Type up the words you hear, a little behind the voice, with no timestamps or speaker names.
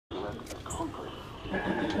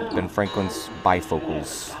Ben Franklin's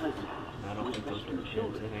Bifocals. I don't think those were his.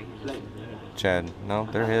 I think he just invented Chad, no,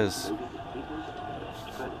 they're his. them.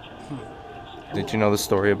 Did you know the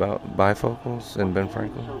story about bifocals and Ben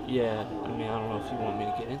Franklin? Yeah, I mean, I don't know if you want me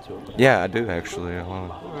to get into it, but Yeah, I do actually. I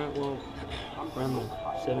wanna. all right, well, around the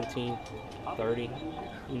 1730,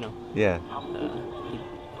 you know, Yeah.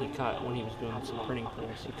 he caught, when he was doing some printing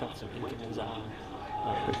press, he caught some ink in his eye,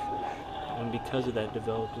 and because of that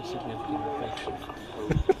developed a significant infection.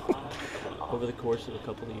 Over the course of a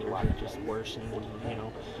couple of years, it just worsened,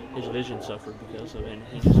 and his vision suffered because of it. And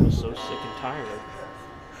he just was so sick and tired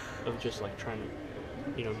of just like trying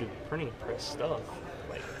to, do printing press stuff.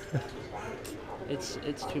 Like,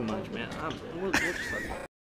 it's too much, man. We'll just